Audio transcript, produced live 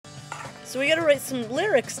So we got to write some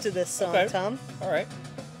lyrics to this song, Okay. Tom. All right.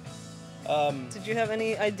 Did you have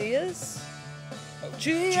any ideas?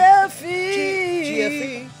 GFE.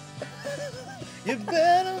 You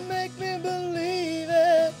better make me believe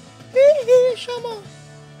it. Shama.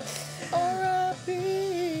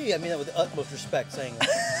 R.I.P. I mean that with the utmost respect, saying that.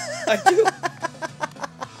 I do.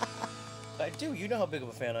 I do. You know how big of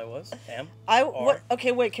a fan I was.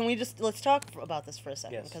 Okay, wait. Can we let's talk about this for a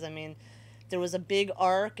second? Yes. Because I mean, there was a big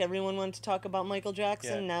arc. Everyone wanted to talk about Michael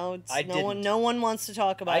Jackson. Yeah. Now it's I no one wants to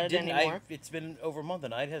talk about it anymore. It's been over a month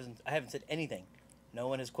and I haven't said anything. No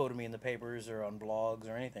one has quoted me in the papers or on blogs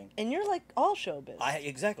or anything. And you're like all showbiz.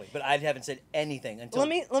 Exactly, but I haven't said anything until.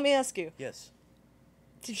 Let me ask you. Yes.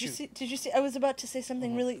 Did you see? I was about to say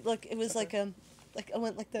something really like it was like I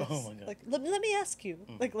went like this. Oh my God. Like let me ask you.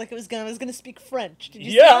 Like I was gonna speak French. Did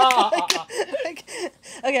you? Yeah.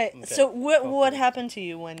 Okay. So what happened to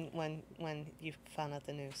you when you found out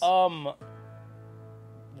the news?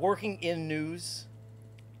 Working in news,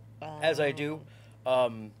 as I do, I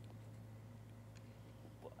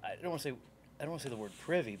don't want to say the word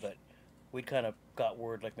privy, but we'd kind of got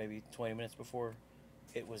word like maybe 20 minutes before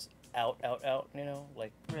it was out, you know,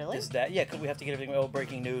 like Really? this, that, yeah, because we have to get everything,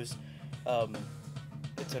 breaking news, et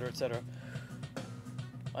cetera, et cetera.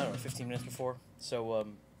 I don't know, 15 minutes before. So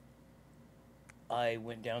I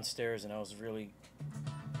went downstairs and I was really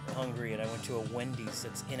hungry, and I went to a Wendy's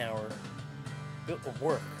that's in our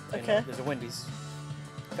work. You know, there's a Wendy's,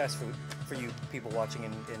 fast food for you people watching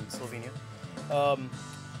in Slovenia.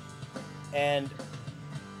 And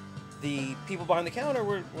the people behind the counter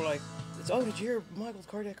were like, "Oh, did you hear Michael's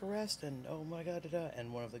cardiac arrest?" And oh my God,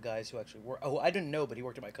 and one of the guys who actually worked, I didn't know, but he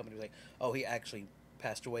worked at my company, was like, "Oh, he actually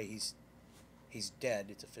passed away. He's dead.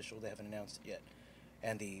 It's official. They haven't announced it yet."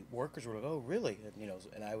 And the workers were like, "Oh, really?" And, you know,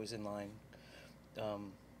 and I was in line,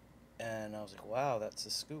 and I was like, "Wow, that's a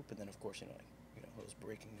scoop." And then of course, it was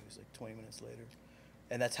breaking news like 20 minutes later,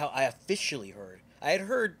 and that's how I officially heard. I had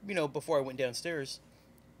heard, before I went downstairs,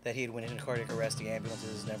 that he had went into cardiac arrest, the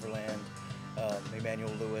ambulances, Neverland,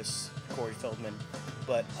 Emmanuel Lewis, Corey Feldman,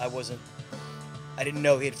 but I didn't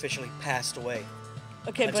know he had officially passed away.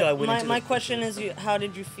 Okay, until but my question is, how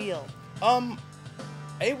did you feel?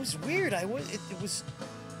 It was weird. I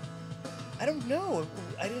don't know.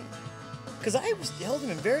 I didn't, because I held him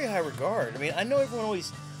in very high regard. I mean, I know everyone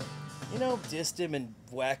always, dissed him and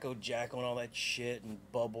Wacko Jacko and all that shit and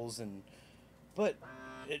Bubbles but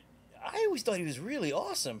I always thought he was really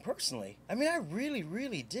awesome, personally. I mean, I really,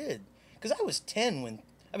 really did. Because I was 10 when,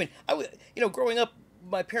 growing up,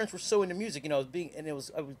 my parents were so into music, I got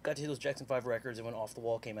to hear those Jackson 5 records, and when Off the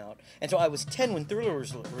Wall came out. And so I was 10 when Thriller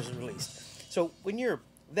was released. So when you're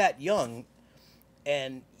that young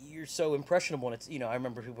and you're so impressionable, and it's, I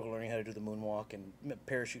remember people learning how to do the moonwalk and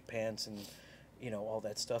parachute pants and, all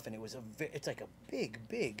that stuff. And it's like a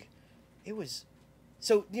big, it was...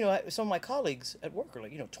 So, some of my colleagues at work are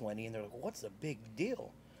like, 20, and they're like, well, what's the big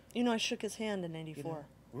deal? I shook his hand in '84.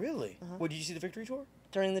 Really? Well, did you see the victory tour?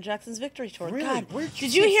 During the Jackson's victory tour. Really? God,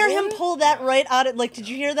 Did you hear him pull that right out of, did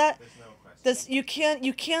you hear that? There's no question.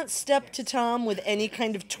 You can't step to Tom with any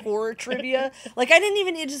kind of tour trivia. I didn't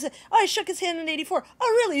even need to say, oh, I shook his hand in '84. Oh,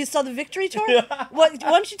 really? You saw the victory tour? Why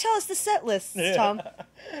don't you tell us the set lists, Tom?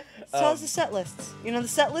 Tell us the set lists. You know the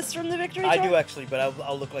set lists from the victory tour? I do, actually, but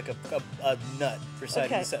I'll look like a nut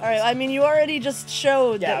reciting the set all right. list. I mean, you already just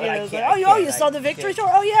showed Yeah, that, but I can't, you saw the victory can't.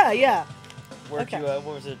 tour? Oh, yeah. Where'd Okay. you, what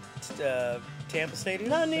was it, Tampa Stadium?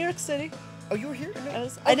 No, New York City. Oh, you were here?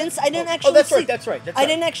 I didn't actually Oh, that's see, right. I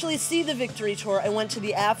didn't actually see the victory tour. I went to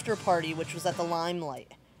the after party, which was at the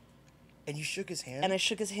Limelight. And you shook his hand? And I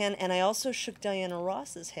shook his hand, and I also shook Diana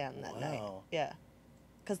Ross's hand that night. Yeah.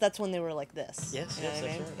 Because that's when they were like this. Yes, You know yes,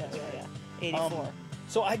 what I mean? that's right. Yeah. 84.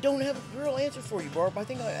 So I don't have a real answer for you, Barb. I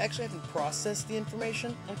think I actually haven't processed the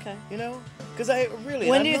information. Okay. Because I really...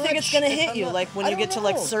 When do you think it's going to hit you? Like when you get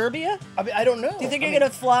to Serbia? I mean, I don't know. Do you think you're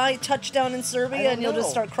going to touch down in Serbia and you'll just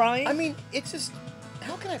start crying? I mean, it's just...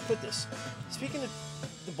 How can I put this? Speaking of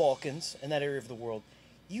the Balkans and that area of the world,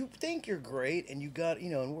 you think you're great and you got,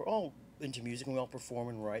 and we're all into music and we all perform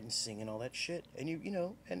and write and sing and all that shit. And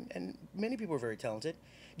and many people are very talented.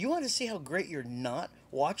 You want to see how great you're not?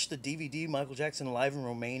 Watch the DVD Michael Jackson Live in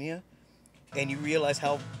Romania, and you realize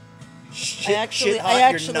how I actually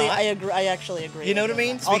agree. You know what I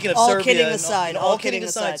mean? Speaking of all Serbia, kidding and aside, all kidding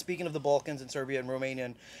aside. Speaking of the Balkans and Serbia and Romania,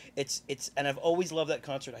 and it's and I've always loved that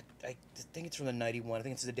concert. I think it's from the '91. I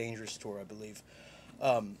think it's the Dangerous tour, I believe.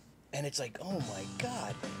 And it's like, oh my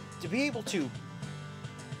God, to be able to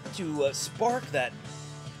spark that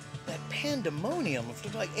pandemonium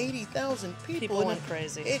of like 80,000 people. People went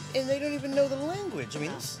crazy. And they don't even know the language. I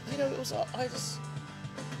mean, it was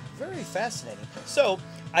very fascinating. So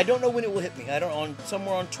I don't know when it will hit me. I don't on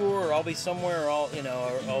somewhere on tour, or I'll be somewhere, or I'll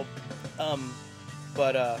or I'll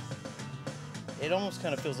but it almost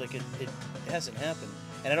kind of feels like it hasn't happened.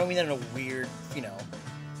 And I don't mean that in a weird,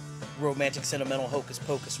 romantic, sentimental, hocus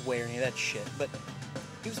pocus way or any of that shit. But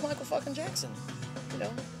he was Michael fucking Jackson.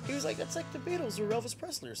 He was like, that's like the Beatles or Elvis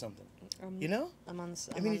Presley or something. I'm on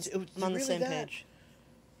the really same that, page.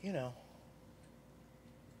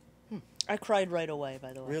 I I cried right away,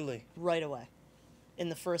 by the way. Really? Right away. In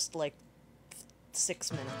the first,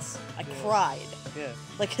 6 minutes. I cried. Yeah.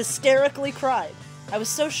 Hysterically cried. I was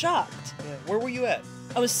so shocked. Yeah. Where were you at?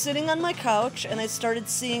 I was sitting on my couch, and I started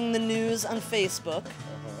seeing the news on Facebook.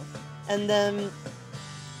 And then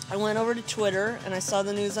I went over to Twitter, and I saw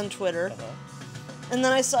the news on Twitter. And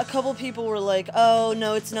then I saw a couple people were like, oh,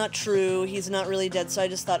 no, it's not true. He's not really dead. So I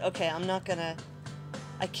just thought, okay, I'm not going to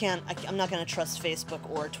trust Facebook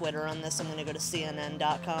or Twitter on this. I'm going to go to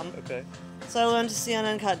CNN.com. Okay. So I went to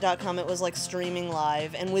CNN.com. It was, streaming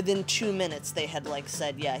live. And within 2 minutes, they had,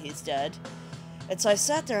 said, yeah, he's dead. And so I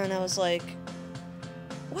sat there, and I was like,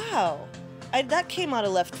 wow. That came out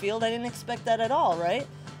of left field. I didn't expect that at all, right?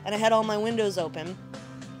 And I had all my windows open.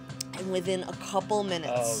 And within a couple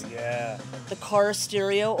minutes, the car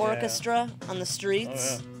stereo orchestra on the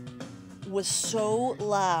streets was so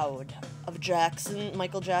loud of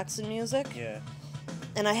Michael Jackson music. Yeah.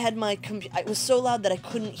 And I had it was so loud that I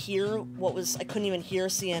couldn't hear I couldn't even hear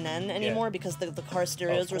CNN anymore because the car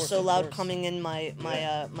stereos were so loud coming in my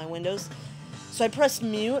windows. So I pressed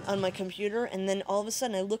mute on my computer, and then all of a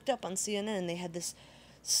sudden I looked up on CNN, and they had this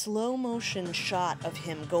slow motion shot of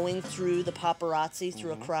him going through the paparazzi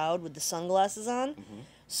through a crowd with the sunglasses on,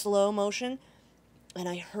 slow motion, and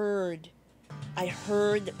I heard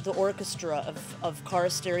the orchestra of car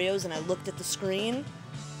stereos, and I looked at the screen,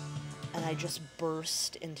 and I just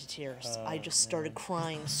burst into tears. I just started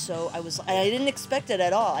crying. I didn't expect it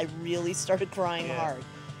at all. I really started crying hard.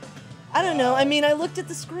 I don't know. I mean, I looked at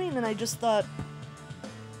the screen, and I just thought,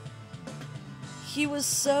 he was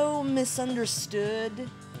so misunderstood.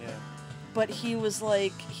 Yeah. But he was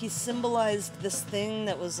he symbolized this thing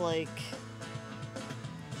that was I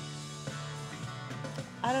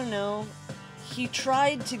don't know. He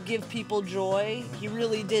tried to give people joy. He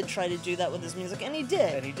really did try to do that with his music, and he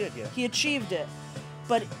did. And he did, yeah. He achieved it.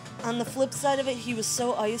 But on the flip side of it, he was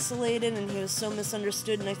so isolated, and he was so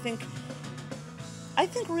misunderstood, and I think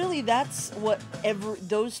really that's what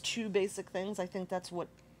those two basic things, I think that's what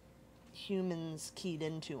humans keyed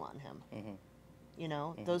into on him.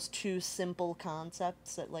 Those two simple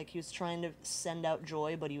concepts that he was trying to send out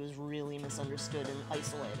joy, but he was really misunderstood and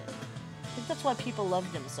isolated. I think that's why people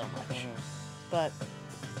loved him so much. But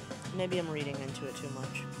maybe I'm reading into it too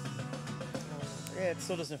much. Yeah, it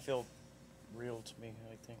still doesn't feel real to me,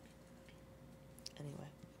 I think. Anyway,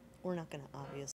 we're not going to obviously